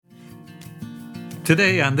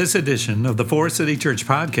Today, on this edition of the Forest City Church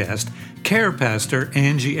podcast, Care Pastor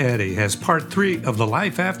Angie Addy has part 3 of the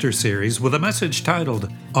Life After series with a message titled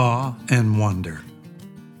Awe and Wonder.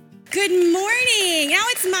 Good morning. Now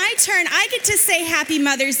it's my turn. I get to say Happy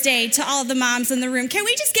Mother's Day to all the moms in the room. Can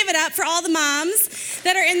we just give it up for all the moms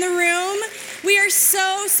that are in the room? We are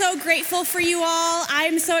so grateful for you all.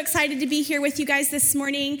 I'm so excited to be here with you guys this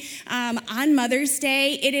morning on Mother's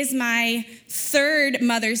Day. It is my 3rd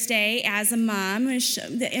Mother's Day as a mom.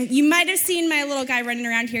 You might have seen my little guy running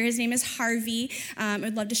around here. His name is Harvey.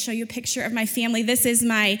 I'd love to show you a picture of my family. This is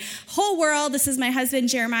my whole world. This is my husband,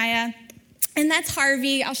 Jeremiah. And that's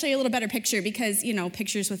Harvey. I'll show you a little better picture because,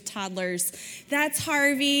 pictures with toddlers. That's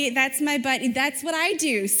Harvey. That's my buddy. That's what I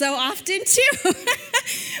do so often, too,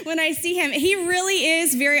 when I see him. He really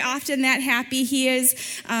is very often that happy. He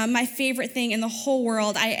is my favorite thing in the whole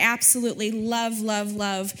world. I absolutely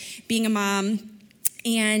love being a mom.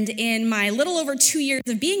 And in my little over 2 years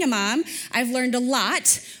of being a mom, I've learned a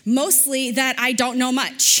lot, mostly that I don't know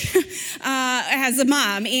much as a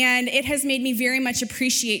mom. And it has made me very much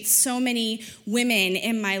appreciate so many women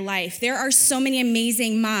in my life. There are so many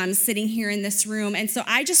amazing moms sitting here in this room. And so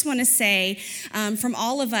I just want to say from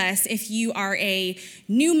all of us, if you are a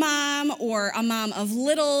new mom or a mom of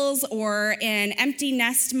littles or an empty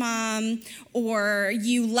nest mom, or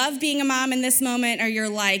you love being a mom in this moment, or you're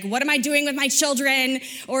like, what am I doing with my children?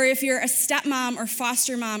 Or if you're a stepmom or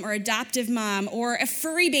foster mom or adoptive mom or a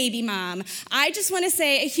furry baby mom, I just want to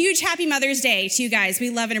say a huge Happy Mother's Day to you guys. We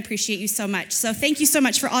love and appreciate you so much. So thank you so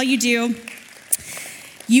much for all you do.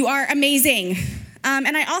 You are amazing.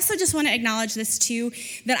 And I also just want to acknowledge this too,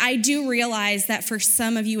 that I do realize that for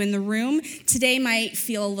some of you in the room, today might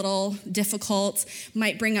feel a little difficult,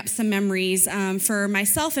 might bring up some memories. For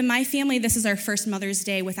myself and my family, this is our first Mother's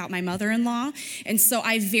Day without my mother-in-law. And so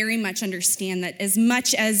I very much understand that as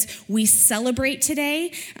much as we celebrate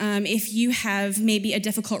today, if you have maybe a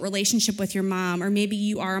difficult relationship with your mom, or maybe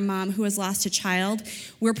you are a mom who has lost a child,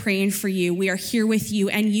 we're praying for you. We are here with you,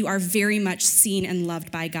 and you are very much seen and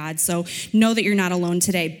loved by God. So know that you're not alone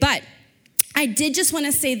today. But I did just want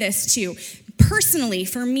to say this too. Personally,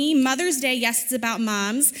 for me, Mother's Day, yes, it's about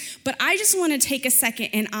moms, but I just want to take a second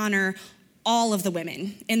and honor all of the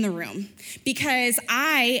women in the room, because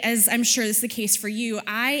as I'm sure this is the case for you,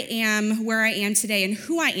 I am where I am today and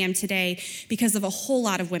who I am today because of a whole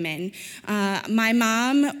lot of women. My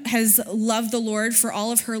mom has loved the Lord for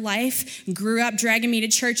all of her life, grew up dragging me to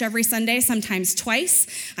church every Sunday, sometimes twice.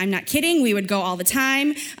 I'm not kidding. We would go all the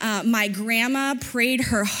time. My grandma prayed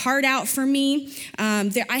her heart out for me.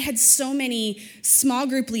 I had so many small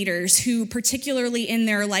group leaders who, particularly in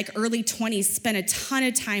their early 20s, spent a ton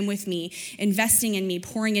of time with me, investing in me,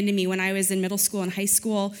 pouring into me when I was in middle school and high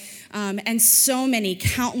school, and so many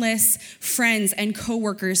countless friends and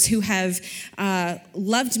coworkers who have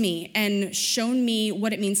loved me and shown me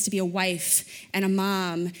what it means to be a wife and a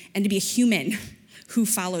mom and to be a human who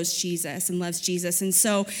follows Jesus and loves Jesus. And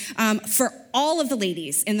so for all of the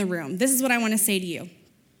ladies in the room, this is what I want to say to you.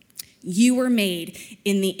 You were made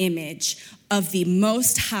in the image of the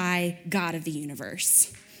Most High God of the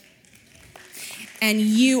universe. And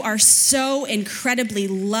you are so incredibly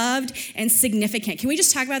loved and significant. Can we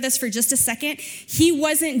just talk about this for just a second? He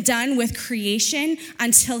wasn't done with creation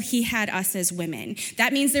until he had us as women.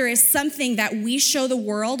 That means there is something that we show the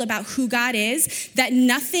world about who God is that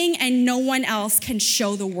nothing and no one else can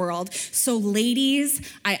show the world. So ladies,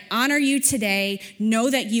 I honor you today.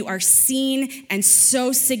 Know that you are seen and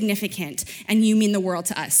so significant, and you mean the world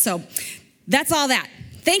to us. So that's all that.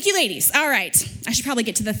 Thank you, ladies. All right. I should probably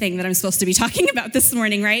get to the thing that I'm supposed to be talking about this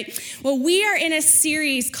morning, right? Well, we are in a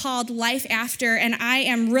series called Life After, and I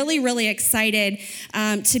am really excited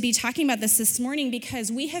to be talking about this morning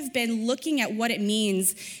because we have been looking at what it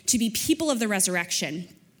means to be people of the resurrection.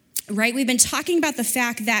 Right? We've been talking about the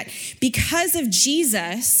fact that because of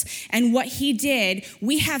Jesus and what he did,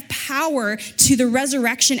 we have power to the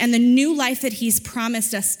resurrection and the new life that he's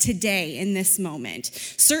promised us today in this moment.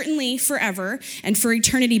 Certainly forever and for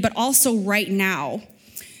eternity, but also right now.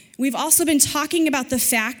 We've also been talking about the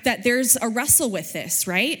fact that there's a wrestle with this,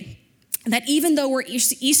 right? That even though we're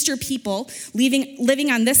Easter people living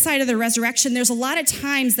on this side of the resurrection, there's a lot of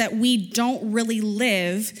times that we don't really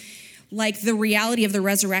live like the reality of the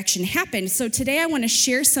resurrection happened. So today I want to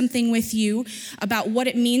share something with you about what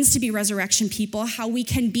it means to be resurrection people, how we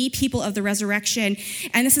can be people of the resurrection.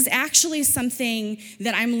 And this is actually something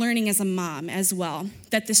that I'm learning as a mom as well,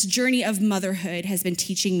 that this journey of motherhood has been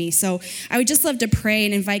teaching me. So I would just love to pray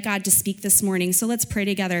and invite God to speak this morning. So let's pray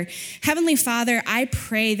together. Heavenly Father, I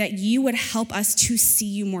pray that you would help us to see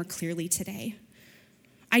you more clearly today.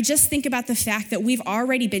 I just think about the fact that we've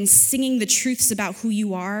already been singing the truths about who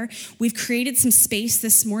you are. We've created some space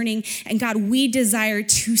this morning, and God, we desire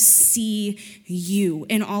to see you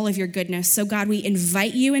in all of your goodness. So God, we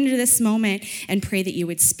invite you into this moment and pray that you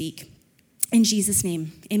would speak. In Jesus'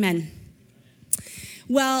 name, amen.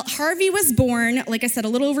 Well, Harvey was born, like I said, a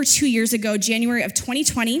little over 2 years ago, January of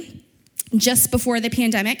 2020, just before the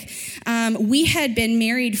pandemic. We had been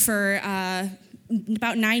married for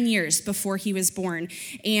about 9 years before he was born.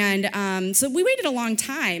 And so we waited a long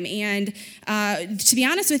time. And to be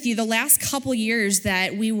honest with you, the last couple years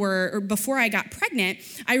that before I got pregnant,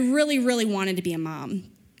 I really, really wanted to be a mom.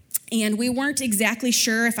 And we weren't exactly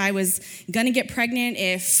sure if I was going to get pregnant,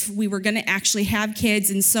 if we were going to actually have kids.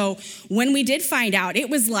 And so when we did find out, it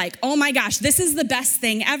was like, oh my gosh, this is the best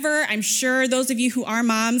thing ever. I'm sure those of you who are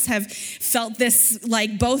moms have felt this,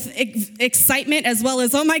 like both excitement as well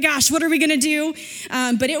as, oh my gosh, what are we going to do?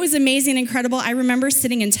 But it was amazing and incredible. I remember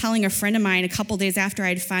sitting and telling a friend of mine a couple days after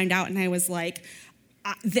I'd found out, and I was like,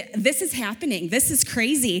 this is happening. This is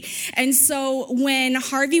crazy. And so when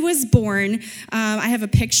Harvey was born, I have a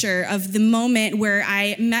picture of the moment where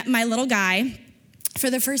I met my little guy for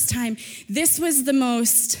the first time. This was the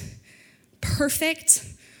most perfect,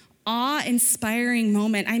 awe-inspiring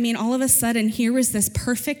moment. I mean, all of a sudden, here was this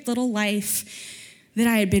perfect little life that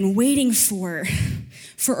I had been waiting for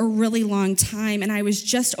a really long time. And I was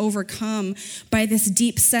just overcome by this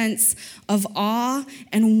deep sense of awe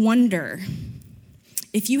and wonder.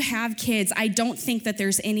 If you have kids, I don't think that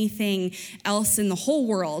there's anything else in the whole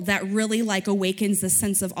world that really awakens the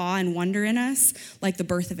sense of awe and wonder in us, like the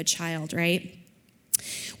birth of a child, right?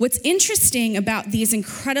 What's interesting about these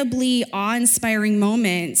incredibly awe-inspiring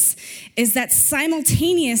moments is that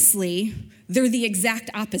simultaneously, they're the exact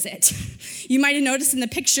opposite. You might have noticed in the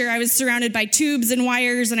picture, I was surrounded by tubes and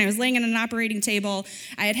wires, and I was laying on an operating table.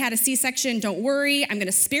 I had a C-section. Don't worry, I'm going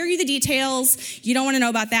to spare you the details. You don't want to know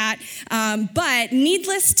about that. But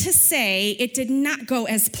needless to say, it did not go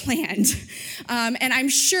as planned. And I'm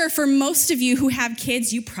sure for most of you who have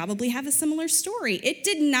kids, you probably have a similar story. It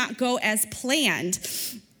did not go as planned.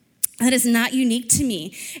 That is not unique to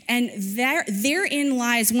me. And therein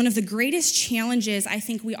lies one of the greatest challenges I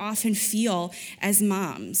think we often feel as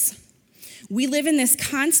moms. We live in this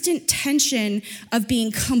constant tension of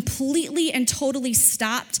being completely and totally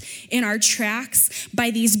stopped in our tracks by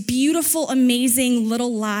these beautiful, amazing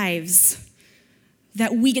little lives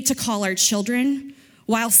that we get to call our children,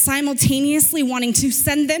 while simultaneously wanting to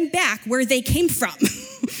send them back where they came from.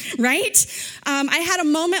 Right? I had a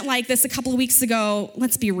moment like this a couple of weeks ago.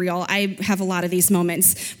 Let's be real. I have a lot of these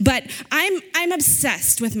moments. But I'm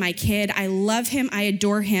obsessed with my kid. I love him. I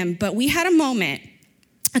adore him. But we had a moment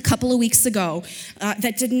a couple of weeks ago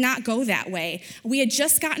that did not go that way. We had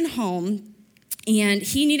just gotten home, and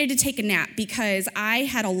he needed to take a nap because I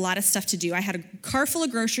had a lot of stuff to do. I had a car full of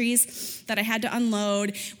groceries that I had to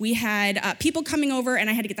unload. We had people coming over, and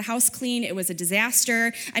I had to get the house clean. It was a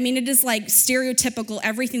disaster. I mean, it is like stereotypical.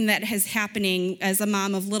 Everything that is happening as a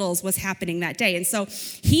mom of littles was happening that day. And so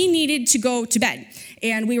he needed to go to bed,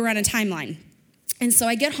 and we were on a timeline. And so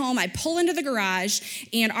I get home, I pull into the garage,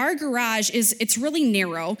 and our garage it's really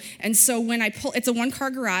narrow. And so when I pull, it's a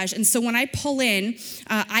one-car garage. And so when I pull in,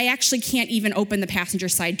 I actually can't even open the passenger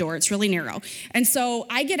side door. It's really narrow. And so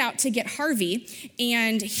I get out to get Harvey,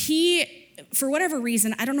 and he, for whatever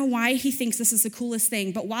reason, I don't know why he thinks this is the coolest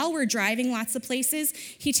thing, but while we're driving lots of places,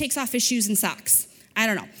 he takes off his shoes and socks. I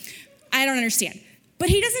don't know. I don't understand. But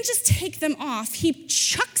he doesn't just take them off. He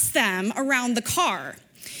chucks them around the car.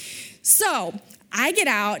 So I get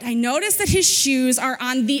out, I notice that his shoes are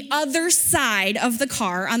on the other side of the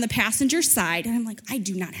car, on the passenger side, and I'm like, I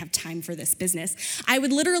do not have time for this business. I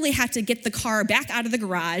would literally have to get the car back out of the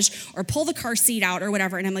garage or pull the car seat out or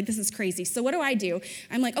whatever, and I'm like, this is crazy. So what do?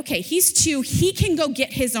 I'm like, okay, he's 2, he can go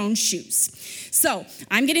get his own shoes. So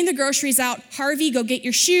I'm getting the groceries out. Harvey, go get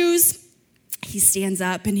your shoes. He stands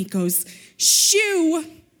up and he goes, shoe.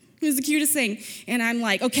 It was the cutest thing. And I'm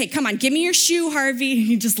like, okay, come on, give me your shoe, Harvey.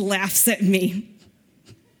 He just laughs at me.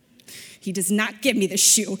 He does not give me the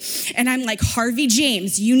shoe. And I'm like, Harvey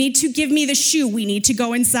James, you need to give me the shoe. We need to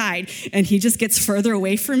go inside. And he just gets further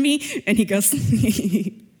away from me, and he goes,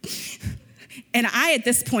 and I, at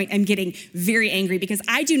this point, am getting very angry because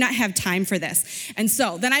I do not have time for this. And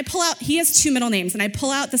so then I pull out, he has 2 middle names, and I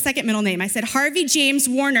pull out the second middle name. I said, Harvey James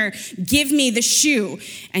Warner, give me the shoe.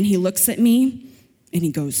 And he looks at me, and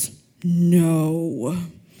he goes, no.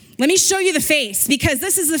 Let me show you the face, because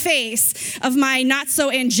this is the face of my not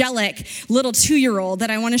so angelic little 2-year-old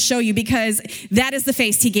that I want to show you, because that is the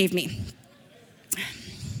face he gave me.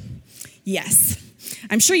 Yes.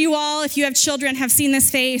 I'm sure you all, if you have children, have seen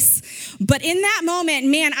this face. But in that moment,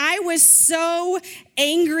 man, I was so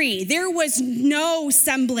angry. There was no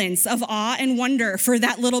semblance of awe and wonder for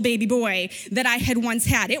that little baby boy that I had once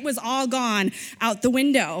had. It was all gone out the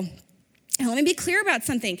window. And let me be clear about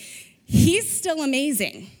something. He's still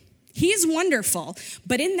amazing. He's wonderful.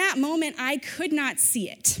 But in that moment, I could not see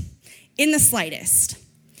it in the slightest.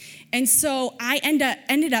 And so I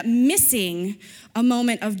ended up missing a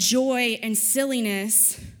moment of joy and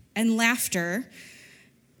silliness and laughter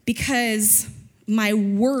because my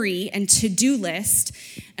worry and to-do list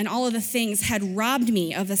and all of the things had robbed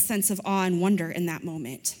me of a sense of awe and wonder in that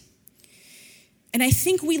moment. And I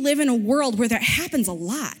think we live in a world where that happens a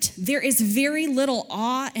lot. There is very little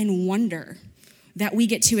awe and wonder that we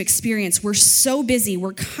get to experience. We're so busy.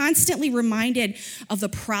 We're constantly reminded of the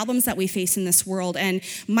problems that we face in this world. And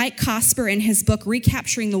Mike Cosper, in his book,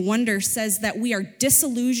 Recapturing the Wonder, says that we are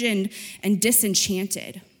disillusioned and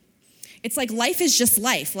disenchanted. It's like life is just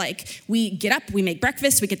life. Like we get up, we make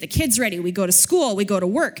breakfast, we get the kids ready, we go to school, we go to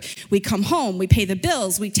work, we come home, we pay the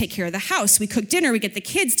bills, we take care of the house, we cook dinner, we get the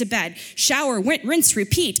kids to bed, shower, rinse,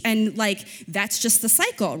 repeat. And like that's just the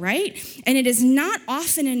cycle, right? And it is not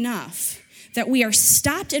often enough that we are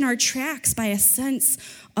stopped in our tracks by a sense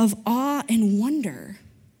of awe and wonder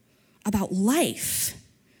about life,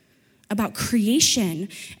 about creation,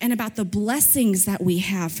 and about the blessings that we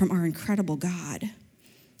have from our incredible God.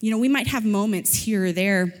 You know, we might have moments here or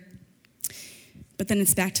there, but then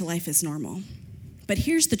it's back to life as normal. But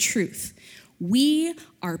here's the truth. We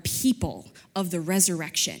are people of the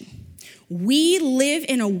resurrection. We live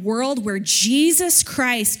in a world where Jesus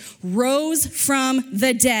Christ rose from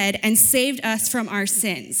the dead and saved us from our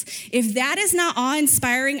sins. If that is not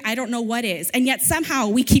awe-inspiring, I don't know what is. And yet somehow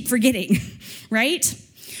we keep forgetting, right?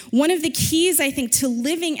 One of the keys, I think, to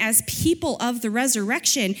living as people of the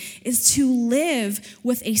resurrection is to live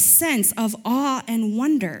with a sense of awe and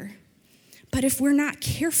wonder. But if we're not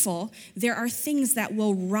careful, there are things that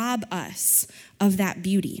will rob us of that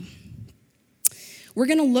beauty. We're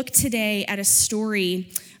going to look today at a story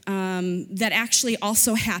that actually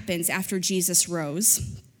also happens after Jesus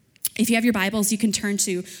rose. If you have your Bibles, you can turn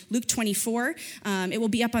to Luke 24. It will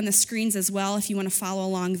be up on the screens as well if you want to follow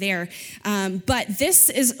along there. But this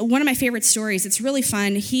is one of my favorite stories. It's really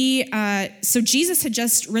fun. So Jesus had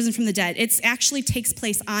just risen from the dead. It actually takes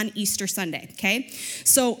place on Easter Sunday, okay?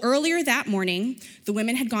 So earlier that morning, the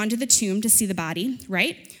women had gone to the tomb to see the body,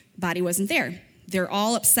 right? Body wasn't there. They're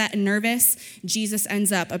all upset and nervous. Jesus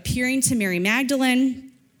ends up appearing to Mary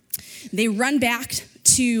Magdalene. They run back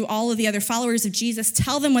to all of the other followers of Jesus,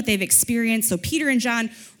 tell them what they've experienced. So Peter and John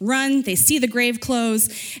run, they see the grave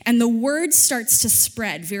clothes, and the word starts to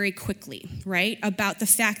spread very quickly, right? About the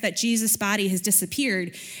fact that Jesus' body has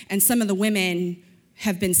disappeared, and some of the women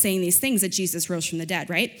have been saying these things that Jesus rose from the dead,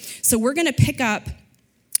 right? So we're going to pick up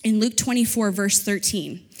in Luke 24, verse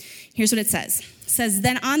 13. Here's what it says. It says,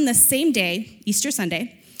 then on the same day, Easter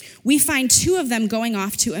Sunday, we find two of them going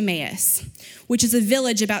off to Emmaus, which is a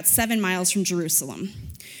village about 7 miles from Jerusalem.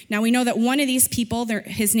 Now, we know that one of these people,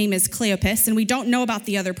 his name is Cleopas, and we don't know about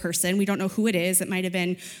the other person. We don't know who it is. It might have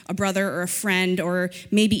been a brother or a friend or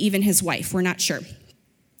maybe even his wife. We're not sure.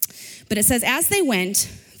 But it says, as they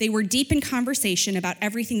went, they were deep in conversation about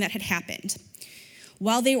everything that had happened.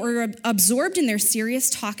 While they were absorbed in their serious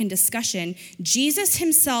talk and discussion, Jesus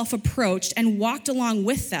himself approached and walked along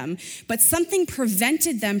with them, but something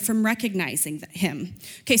prevented them from recognizing him.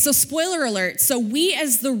 Okay, so spoiler alert. So we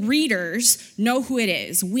as the readers know who it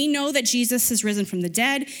is. We know that Jesus has risen from the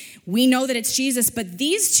dead. We know that it's Jesus, but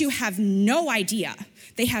these two have no idea.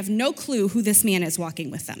 They have no clue who this man is walking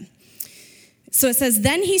with them. So it says,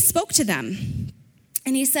 then he spoke to them,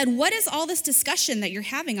 and he said, what is all this discussion that you're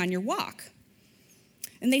having on your walk?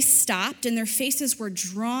 And they stopped, and their faces were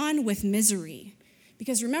drawn with misery.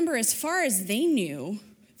 Because remember, as far as they knew,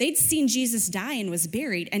 they'd seen Jesus die and was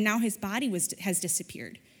buried, and now his body has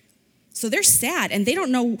disappeared. So they're sad, and they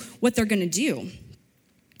don't know what they're going to do.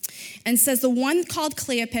 And says, the one called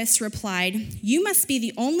Cleopas replied, you must be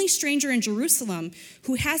the only stranger in Jerusalem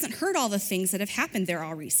who hasn't heard all the things that have happened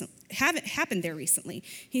there recently.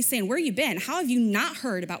 He's saying, where have you been? How have you not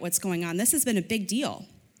heard about what's going on? This has been a big deal.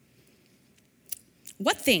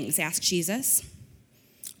 What things? Asked Jesus.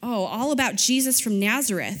 Oh, all about Jesus from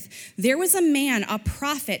Nazareth. There was a man, a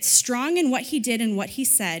prophet, strong in what he did and what he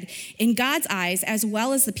said, in God's eyes as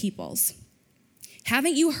well as the people's.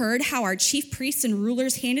 Haven't you heard how our chief priests and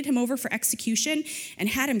rulers handed him over for execution and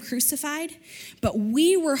had him crucified? But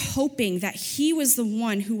we were hoping that he was the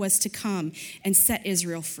one who was to come and set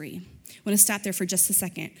Israel free. I want to stop there for just a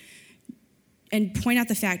second and point out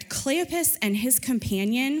the fact Cleopas and his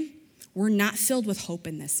companion were not filled with hope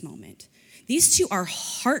in this moment. These two are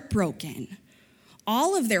heartbroken.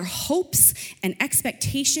 All of their hopes and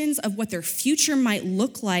expectations of what their future might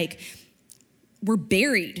look like were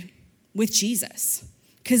buried with Jesus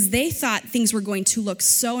because they thought things were going to look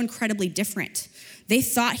so incredibly different. They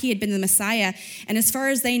thought he had been the Messiah, and as far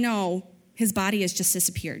as they know, his body has just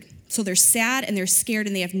disappeared. So they're sad and they're scared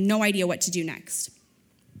and they have no idea what to do next.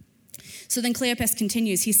 So then Cleopas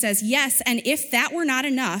continues. He says, yes, and if that were not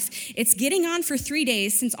enough, it's getting on for 3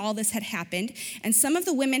 days since all this had happened, and some of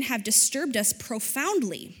the women have disturbed us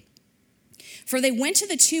profoundly. For they went to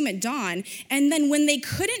the tomb at dawn, and then when they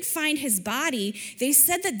couldn't find his body, they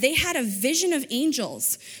said that they had a vision of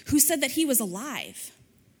angels who said that he was alive.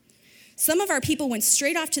 Some of our people went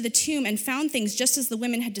straight off to the tomb and found things just as the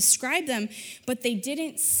women had described them, but they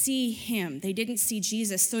didn't see him. They didn't see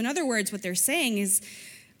Jesus. So in other words, what they're saying is,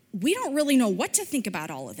 we don't really know what to think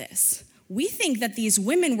about all of this. We think that these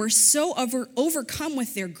women were so overcome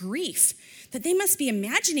with their grief that they must be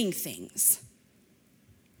imagining things.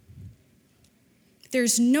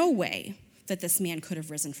 There's no way that this man could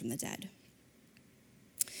have risen from the dead.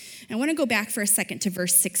 I want to go back for a second to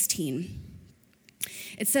verse 16.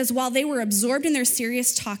 It says, while they were absorbed in their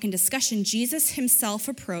serious talk and discussion, Jesus himself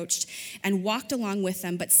approached and walked along with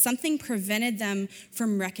them, but something prevented them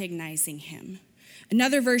from recognizing him.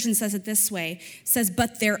 Another version says it this way, says,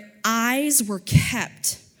 but their eyes were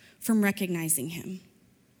kept from recognizing him.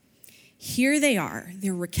 Here they are.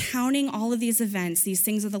 They're recounting all of these events, these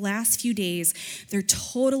things of the last few days. They're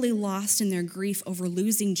totally lost in their grief over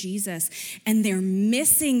losing Jesus, and they're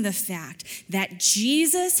missing the fact that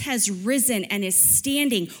Jesus has risen and is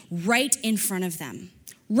standing right in front of them.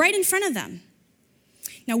 Right in front of them.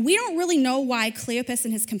 Now, we don't really know why Cleopas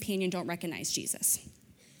and his companion don't recognize Jesus.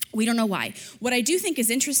 We don't know why. What I do think is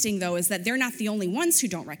interesting, though, is that they're not the only ones who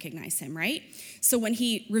don't recognize him, right? So when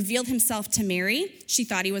he revealed himself to Mary, she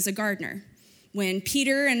thought he was a gardener. When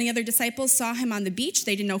Peter and the other disciples saw him on the beach,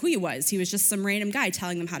 they didn't know who he was. He was just some random guy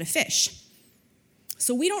telling them how to fish.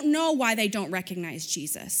 So we don't know why they don't recognize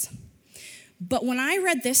Jesus. But when I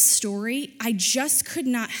read this story, I just could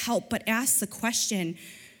not help but ask the question,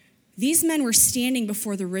 these men were standing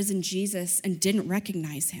before the risen Jesus and didn't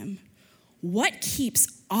recognize him. What keeps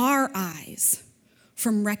our eyes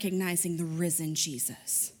from recognizing the risen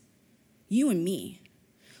Jesus? You and me.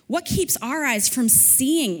 What keeps our eyes from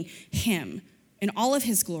seeing him in all of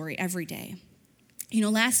his glory every day? You know,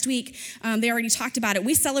 last week, they already talked about it.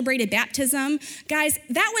 We celebrated baptism. Guys,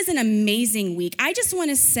 that was an amazing week. I just want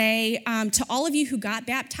to say to all of you who got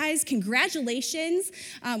baptized, congratulations.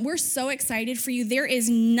 We're so excited for you. There is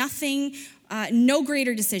nothing no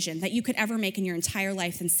greater decision that you could ever make in your entire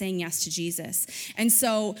life than saying yes to Jesus. And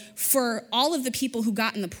so for all of the people who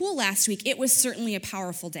got in the pool last week, it was certainly a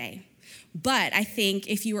powerful day. But I think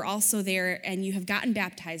if you were also there and you have gotten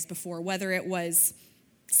baptized before, whether it was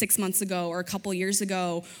 6 months ago or a couple years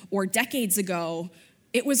ago or decades ago,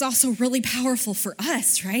 it was also really powerful for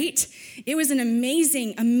us, right? It was an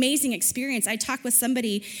amazing, amazing experience. I talked with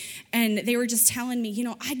somebody and they were just telling me, you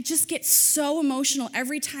know, I just get so emotional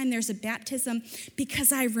every time there's a baptism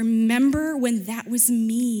because I remember when that was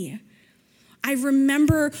me. I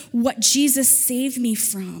remember what Jesus saved me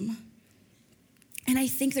from. And I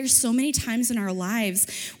think there's so many times in our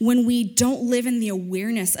lives when we don't live in the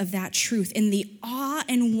awareness of that truth, in the awe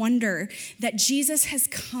and wonder that Jesus has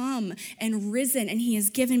come and risen and he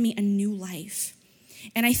has given me a new life.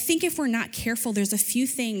 And I think if we're not careful, there's a few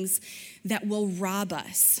things that will rob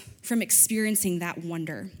us from experiencing that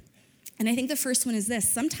wonder. And I think the first one is this.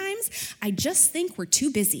 Sometimes I just think we're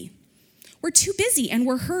too busy. We're too busy and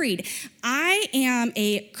we're hurried. I am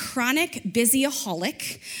a chronic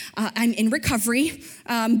busyaholic. I'm in recovery.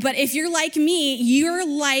 But if you're like me, your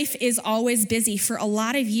life is always busy. For a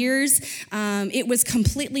lot of years, it was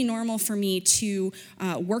completely normal for me to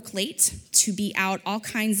work late, to be out all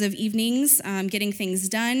kinds of evenings, getting things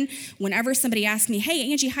done. Whenever somebody asked me, hey,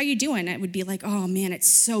 Angie, how you doing? I would be like, oh man, it's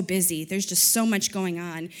so busy. There's just so much going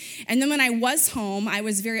on. And then when I was home, I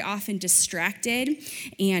was very often distracted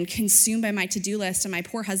and consumed by my to-do list, and my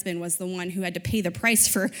poor husband was the one who had to pay the price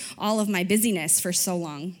for all of my busyness for so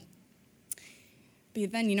long.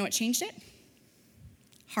 But then, you know what changed it?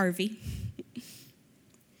 Harvey.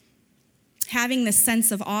 Having this sense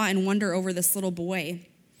of awe and wonder over this little boy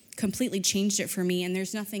completely changed it for me, and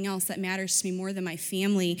there's nothing else that matters to me more than my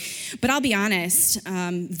family. But I'll be honest,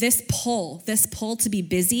 this pull to be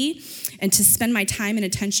busy and to spend my time and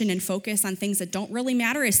attention and focus on things that don't really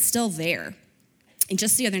matter is still there. And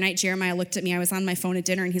just the other night, Jeremiah looked at me. I was on my phone at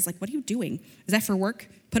dinner, and he's like, what are you doing? Is that for work?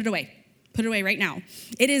 Put it away. Put it away right now.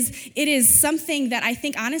 It is something that I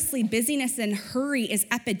think, honestly, busyness and hurry is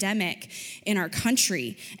epidemic in our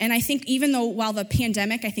country. And I think even though while the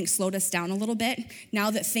pandemic, I think, slowed us down a little bit,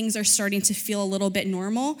 now that things are starting to feel a little bit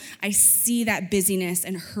normal, I see that busyness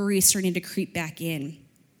and hurry starting to creep back in.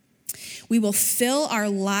 We will fill our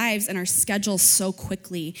lives and our schedules so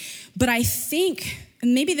quickly. But I think,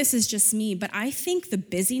 and maybe this is just me, but I think the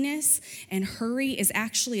busyness and hurry is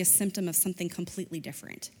actually a symptom of something completely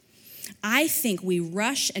different. I think we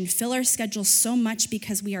rush and fill our schedules so much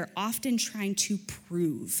because we are often trying to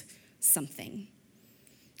prove something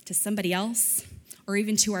to somebody else or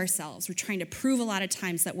even to ourselves. We're trying to prove a lot of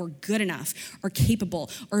times that we're good enough or capable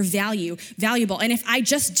or valuable. And if I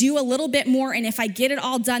just do a little bit more and if I get it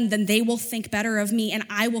all done, then they will think better of me and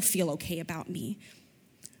I will feel okay about me.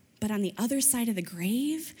 But on the other side of the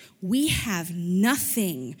grave, we have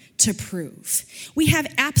nothing to prove. We have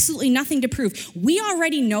absolutely nothing to prove. We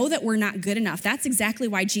already know that we're not good enough. That's exactly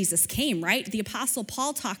why Jesus came, right? The Apostle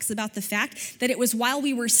Paul talks about the fact that it was while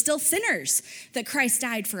we were still sinners that Christ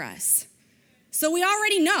died for us. So we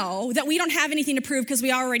already know that we don't have anything to prove because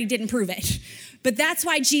we already didn't prove it. But that's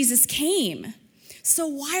why Jesus came. So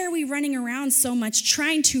why are we running around so much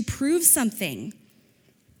trying to prove something?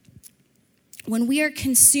 When we are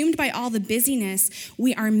consumed by all the busyness,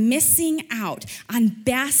 we are missing out on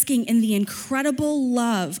basking in the incredible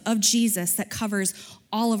love of Jesus that covers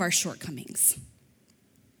all of our shortcomings.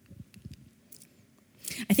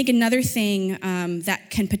 I think another thing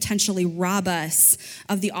that can potentially rob us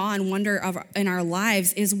of the awe and wonder in our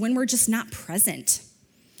lives is when we're just not present.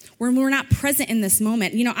 When we're not present in this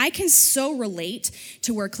moment. You know, I can so relate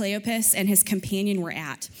to where Cleopas and his companion were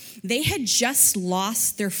at. They had just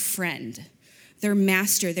lost their friend, their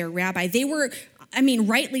master, their rabbi. They were,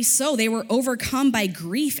 rightly so, they were overcome by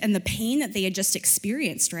grief and the pain that they had just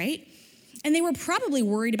experienced, right? And they were probably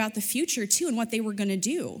worried about the future too and what they were going to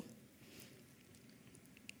do.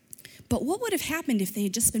 But what would have happened if they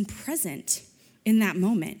had just been present in that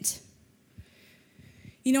moment?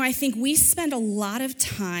 You know, I think we spend a lot of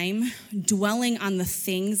time dwelling on the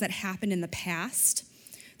things that happened in the past,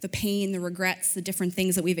 the pain, the regrets, the different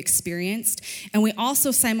things that we've experienced. And we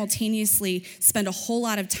also simultaneously spend a whole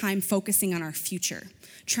lot of time focusing on our future,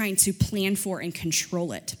 trying to plan for and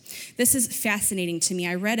control it. This is fascinating to me.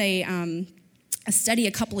 I read a study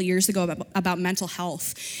a couple of years ago about mental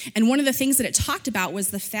health. And one of the things that it talked about was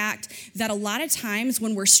the fact that a lot of times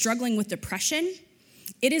when we're struggling with depression,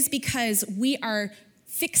 it is because we are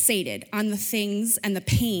fixated on the things and the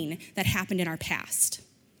pain that happened in our past.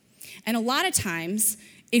 And a lot of times,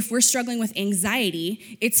 if we're struggling with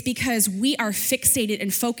anxiety, it's because we are fixated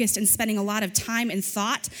and focused and spending a lot of time and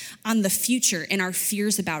thought on the future and our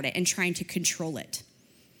fears about it and trying to control it.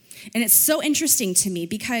 And it's so interesting to me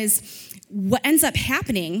because what ends up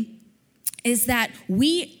happening is that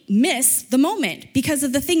we miss the moment because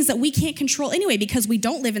of the things that we can't control anyway, because we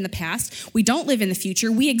don't live in the past, we don't live in the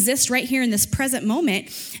future, we exist right here in this present moment.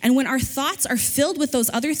 And when our thoughts are filled with those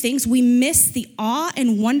other things, we miss the awe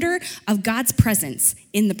and wonder of God's presence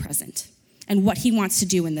in the present and what he wants to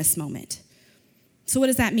do in this moment. So what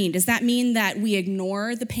does that mean? Does that mean that we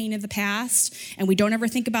ignore the pain of the past and we don't ever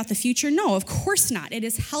think about the future? No, of course not. It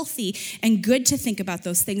is healthy and good to think about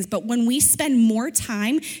those things. But when we spend more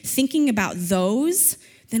time thinking about those,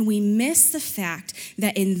 then we miss the fact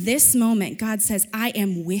that in this moment, God says, I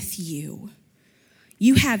am with you.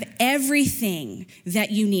 You have everything that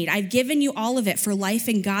you need. I've given you all of it for life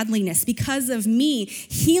and godliness. Because of me,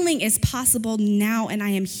 healing is possible now, and I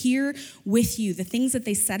am here with you. The things that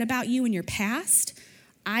they said about you in your past,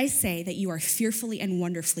 I say that you are fearfully and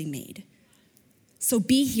wonderfully made. So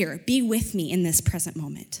be here, be with me in this present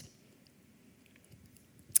moment.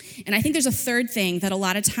 And I think there's a third thing that a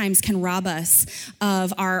lot of times can rob us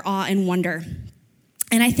of our awe and wonder.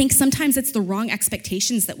 And I think sometimes it's the wrong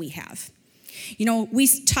expectations that we have. You know, we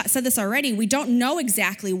said this already. We don't know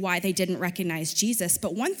exactly why they didn't recognize Jesus,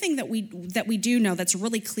 but one thing that we do know that's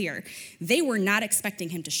really clear, they were not expecting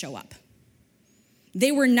him to show up.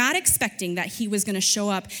 They were not expecting that he was going to show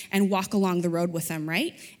up and walk along the road with them,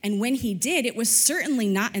 right? And when he did, it was certainly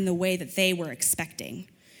not in the way that they were expecting.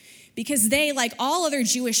 Because they, like all other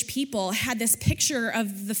Jewish people, had this picture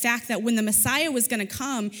of the fact that when the Messiah was going to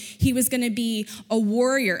come, he was going to be a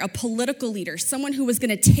warrior, a political leader, someone who was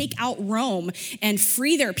going to take out Rome and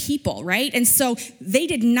free their people, right? And so they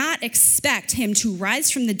did not expect him to rise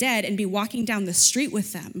from the dead and be walking down the street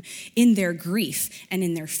with them in their grief and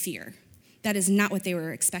in their fear. That is not what they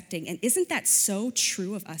were expecting. And isn't that so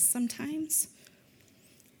true of us sometimes?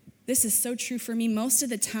 This is so true for me. Most of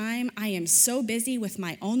the time, I am so busy with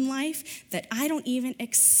my own life that I don't even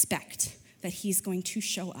expect that he's going to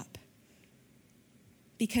show up.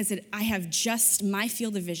 because I have just my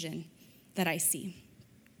field of vision that I see.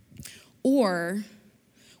 Or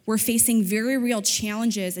we're facing very real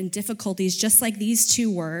challenges and difficulties just like these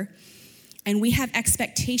two were, and we have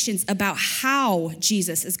expectations about how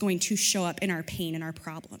Jesus is going to show up in our pain and our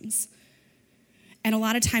problems. And a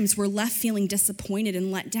lot of times we're left feeling disappointed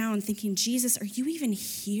and let down, thinking, Jesus, are you even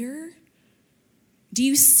here? Do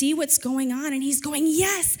you see what's going on? And he's going,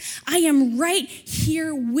 yes, I am right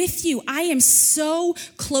here with you. I am so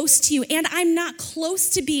close to you, and I'm not close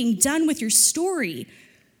to being done with your story.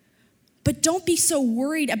 But don't be so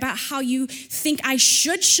worried about how you think I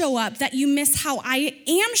should show up that you miss how I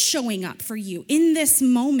am showing up for you in this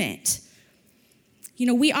moment. You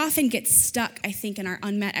know, we often get stuck, I think, in our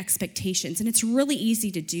unmet expectations, and it's really easy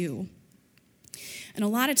to do. And a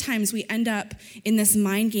lot of times we end up in this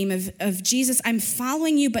mind game of Jesus, I'm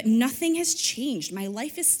following you, but nothing has changed. My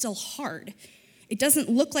life is still hard. It doesn't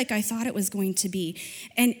look like I thought it was going to be.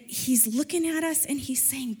 And he's looking at us and he's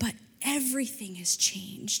saying, but everything has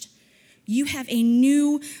changed. You have a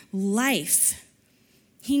new life.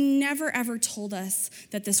 He never, ever told us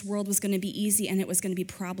that this world was going to be easy and it was going to be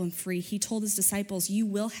problem-free. He told his disciples, you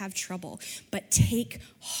will have trouble, but take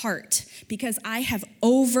heart because I have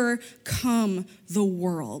overcome the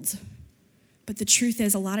world. But the truth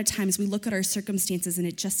is, a lot of times we look at our circumstances and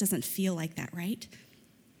it just doesn't feel like that, right?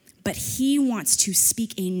 But he wants to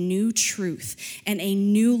speak a new truth and a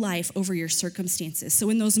new life over your circumstances.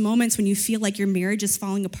 So in those moments when you feel like your marriage is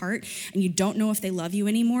falling apart and you don't know if they love you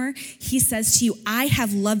anymore, he says to you, I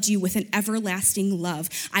have loved you with an everlasting love.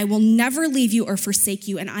 I will never leave you or forsake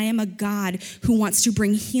you, and I am a God who wants to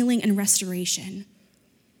bring healing and restoration.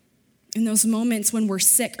 In those moments when we're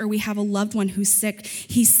sick or we have a loved one who's sick,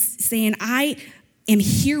 he's saying, I am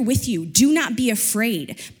here with you. Do not be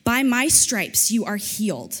afraid. By my stripes you are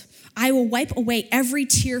healed. I will wipe away every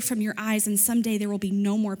tear from your eyes, and someday there will be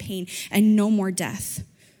no more pain and no more death.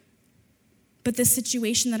 But the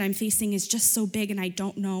situation that I'm facing is just so big, and I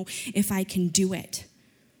don't know if I can do it.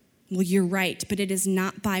 Well, you're right, but it is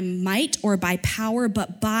not by might or by power,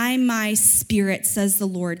 but by my Spirit, says the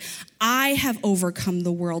Lord. I have overcome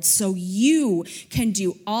the world, so you can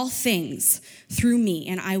do all things through me,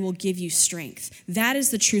 and I will give you strength. That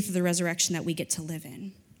is the truth of the resurrection that we get to live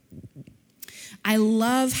in. I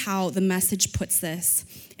love how the Message puts this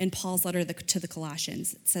in Paul's letter to the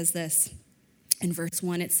Colossians. It says this in verse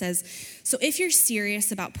 1. It says, so if you're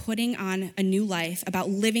serious about putting on a new life, about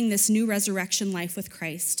living this new resurrection life with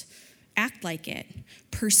Christ, act like it.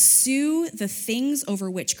 Pursue the things over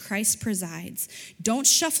which Christ presides. Don't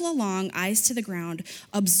shuffle along, eyes to the ground,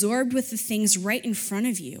 absorbed with the things right in front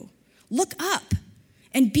of you. Look up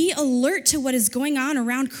and be alert to what is going on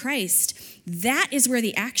around Christ. That is where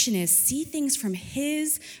the action is. See things from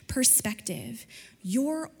his perspective.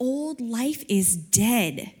 Your old life is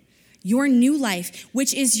dead. Your new life,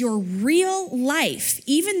 which is your real life,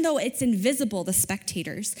 even though it's invisible, the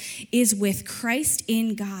spectators, is with Christ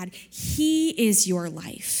in God. He is your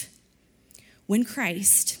life. When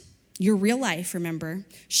Christ, your real life, remember,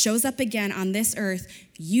 shows up again on this earth,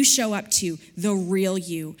 you show up to the real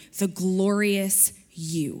you, the glorious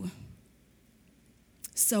you.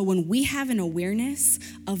 So when we have an awareness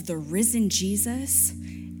of the risen Jesus,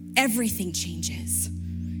 everything changes.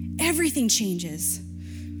 Everything changes.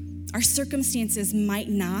 Our circumstances might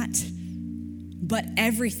not, but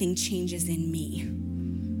everything changes in me.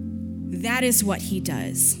 That is what he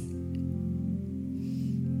does.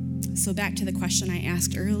 So back to the question I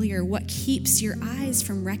asked earlier, what keeps your eyes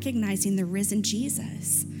from recognizing the risen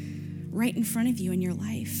Jesus right in front of you in your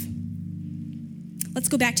life? Let's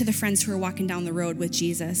go back to the friends who were walking down the road with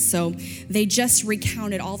Jesus. So they just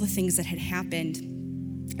recounted all the things that had happened.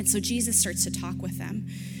 And so Jesus starts to talk with them.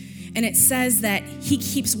 And it says that he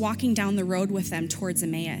keeps walking down the road with them towards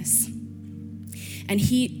Emmaus. And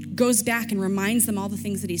he goes back and reminds them all the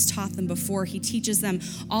things that he's taught them before. He teaches them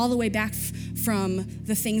all the way back from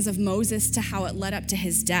the things of Moses to how it led up to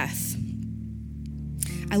his death.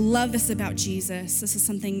 I love this about Jesus. This is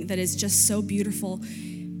something that is just so beautiful.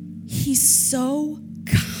 He's so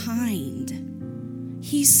kind.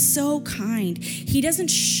 He's so kind. He doesn't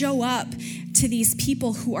show up to these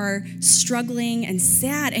people who are struggling and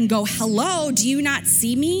sad and go, hello, do you not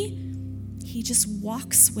see me? He just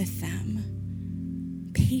walks with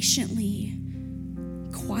them patiently,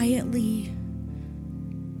 quietly,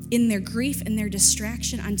 in their grief and their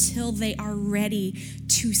distraction until they are ready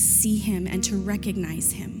to see him and to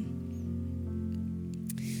recognize him.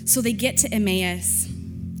 So they get to Emmaus.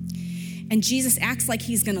 And Jesus acts like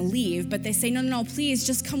he's going to leave, but they say, no, please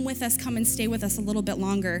just come with us, come and stay with us a little bit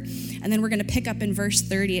longer. And then we're going to pick up in verse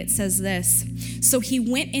 30. It says this: so he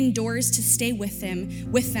went indoors to stay with them,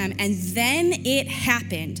 and then it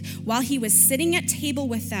happened. While he was sitting at table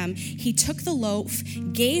with them, he took the loaf,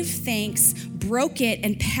 gave thanks, broke it,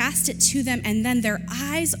 and passed it to them, and then their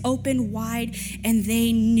eyes opened wide, and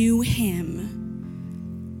they knew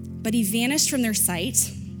him. But he vanished from their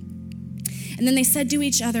sight. And then they said to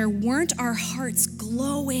each other, weren't our hearts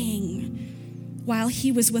glowing while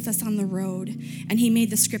he was with us on the road? And he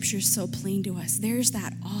made the scriptures so plain to us. There's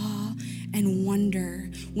that awe and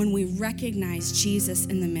wonder when we recognize Jesus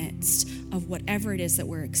in the midst of whatever it is that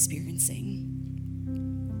we're experiencing.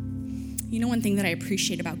 You know, one thing that I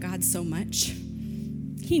appreciate about God so much,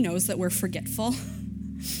 he knows that we're forgetful.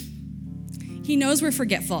 He knows we're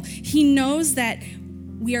forgetful. He knows that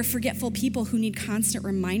we are forgetful people who need constant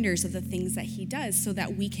reminders of the things that he does so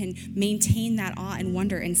that we can maintain that awe and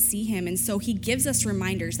wonder and see him. And so he gives us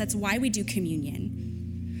reminders. That's why we do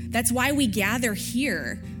communion. That's why we gather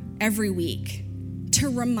here every week,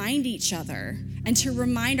 to remind each other and to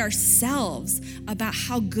remind ourselves about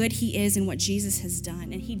how good he is and what Jesus has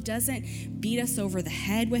done. And he doesn't beat us over the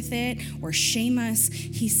head with it or shame us.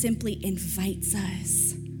 He simply invites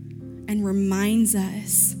us and reminds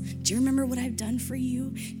us, do you remember what I've done for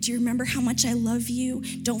you? Do you remember how much I love you?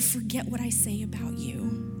 Don't forget what I say about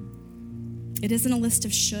you. It isn't a list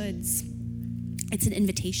of shoulds. It's an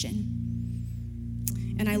invitation.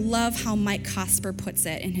 And I love how Mike Cosper puts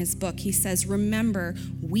it in his book. He says, remember,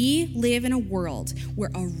 we live in a world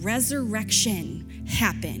where a resurrection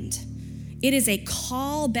happened. It is a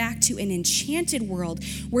call back to an enchanted world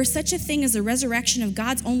where such a thing as a resurrection of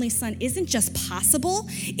God's only Son isn't just possible,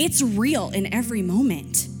 it's real in every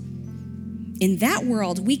moment. In that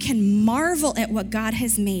world, we can marvel at what God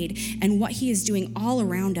has made and what he is doing all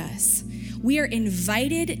around us. We are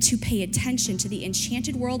invited to pay attention to the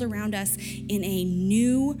enchanted world around us in a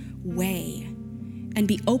new way and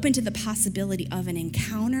be open to the possibility of an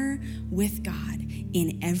encounter with God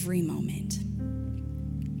in every moment.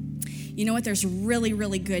 You know what? There's really,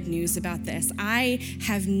 really good news about this. I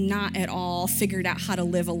have not at all figured out how to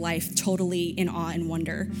live a life totally in awe and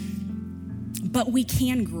wonder, but we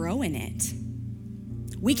can grow in it.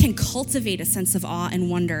 We can cultivate a sense of awe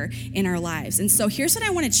and wonder in our lives. And so here's what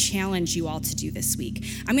I want to challenge you all to do this week.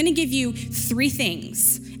 I'm going to give you 3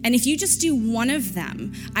 things. And if you just do one of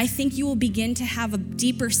them, I think you will begin to have a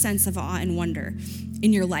deeper sense of awe and wonder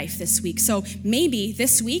in your life this week. So maybe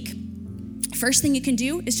this week, first thing you can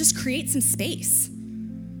do is just create some space.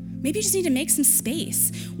 Maybe you just need to make some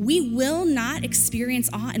space. We will not experience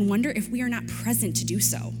awe and wonder if we are not present to do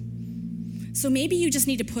so. So maybe you just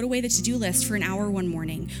need to put away the to-do list for an hour one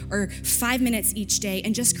morning or 5 minutes each day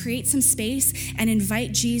and just create some space and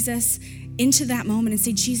invite Jesus into that moment and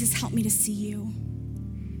say, Jesus, help me to see you.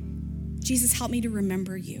 Jesus, help me to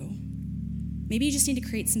remember you. Maybe you just need to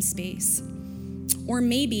create some space. Or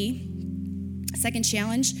maybe, second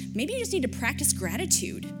challenge, maybe you just need to practice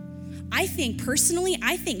gratitude. I think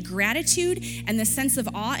gratitude and the sense of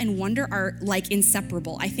awe and wonder are like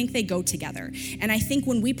inseparable. I think they go together. And I think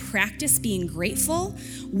when we practice being grateful,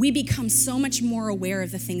 we become so much more aware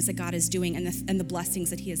of the things that God is doing and the blessings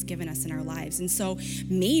that he has given us in our lives. And so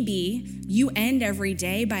maybe you end every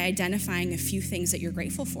day by identifying a few things that you're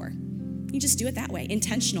grateful for. You just do it that way,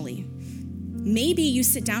 intentionally. Maybe you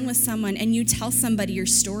sit down with someone and you tell somebody your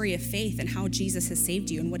story of faith and how Jesus has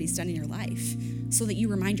saved you and what he's done in your life so that you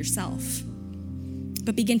remind yourself.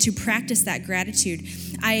 But begin to practice that gratitude.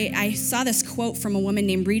 I saw this quote from a woman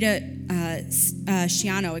named Rita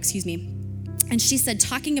Schiano, and she said,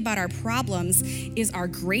 talking about our problems is our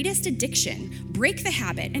greatest addiction. Break the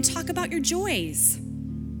habit and talk about your joys.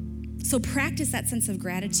 So practice that sense of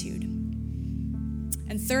gratitude.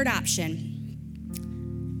 And third option,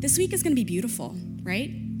 this week is going to be beautiful, right?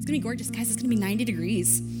 It's going to be gorgeous. Guys, it's going to be 90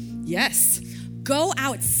 degrees. Yes. Go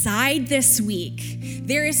outside this week.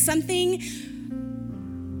 There is something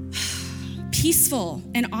peaceful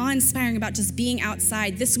and awe-inspiring about just being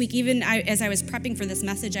outside this week. Even as I was prepping for this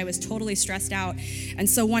message, I was totally stressed out. And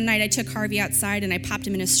so one night I took Harvey outside and I popped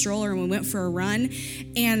him in his stroller and we went for a run.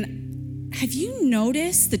 And have you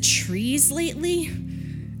noticed the trees lately?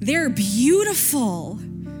 They're beautiful.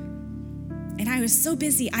 And I was so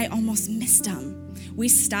busy, I almost missed them. We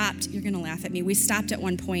stopped, you're gonna laugh at me, we stopped at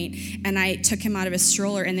one point and I took him out of his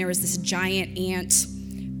stroller and there was this giant ant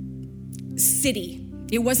city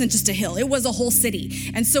It wasn't just a hill, it was a whole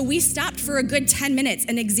city. And so we stopped for a good 10 minutes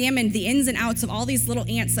and examined the ins and outs of all these little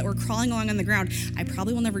ants that were crawling along on the ground. I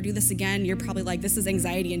probably will never do this again. You're probably like, this is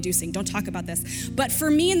anxiety inducing. Don't talk about this. But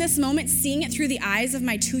for me in this moment, seeing it through the eyes of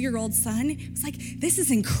my 2-year-old son, it was like, this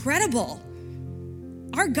is incredible.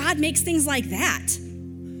 Our God makes things like that.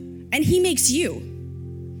 And he makes you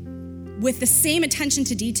with the same attention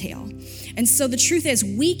to detail. And so the truth is,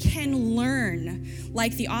 we can learn,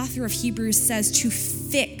 like the author of Hebrews says, to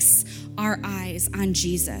fix our eyes on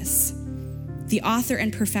Jesus, the author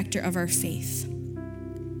and perfecter of our faith.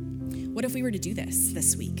 What if we were to do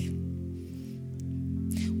this week?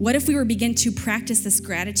 What if we were to begin to practice this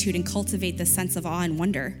gratitude and cultivate this sense of awe and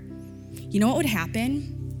wonder? You know what would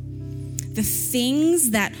happen? The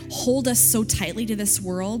things that hold us so tightly to this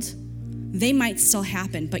world, they might still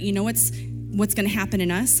happen, but you know what's going to happen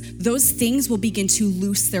in us? Those things will begin to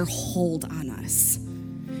loose their hold on us.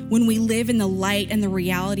 When we live in the light and the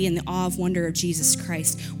reality and the awe of wonder of Jesus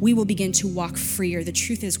Christ, we will begin to walk freer. The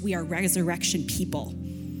truth is, we are resurrection people.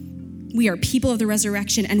 We are people of the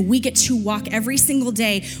resurrection, and we get to walk every single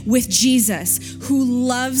day with Jesus, who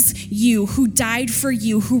loves you, who died for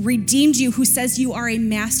you, who redeemed you, who says you are a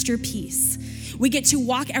masterpiece. We get to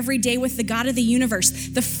walk every day with the God of the universe,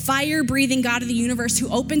 the fire-breathing God of the universe,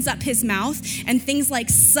 who opens up his mouth and things like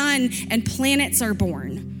sun and planets are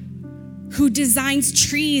born, who designs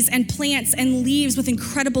trees and plants and leaves with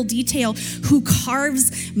incredible detail, who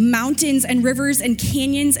carves mountains and rivers and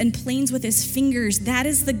canyons and plains with his fingers. That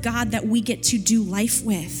is the God that we get to do life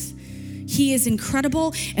with. He is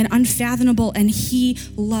incredible and unfathomable, and he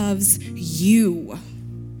loves you.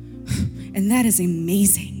 And that is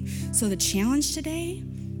amazing. So the challenge today,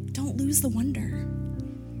 don't lose the wonder.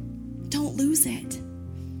 Don't lose it.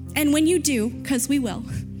 And when you do, because we will,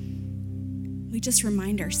 we just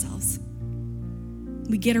remind ourselves.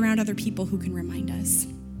 We get around other people who can remind us.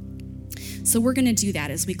 So we're going to do that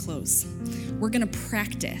as we close. We're going to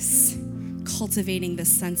practice cultivating this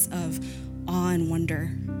sense of awe and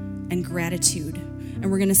wonder and gratitude. And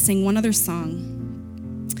we're going to sing one other song.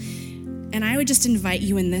 And I would just invite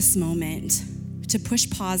you in this moment to push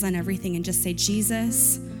pause on everything and just say,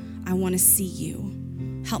 Jesus, I want to see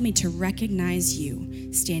you. Help me to recognize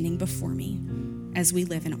you standing before me as we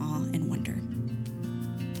live in awe and wonder.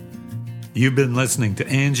 You've been listening to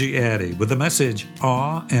Angie Addy with the message,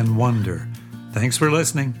 Awe and Wonder. Thanks for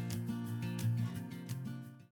listening.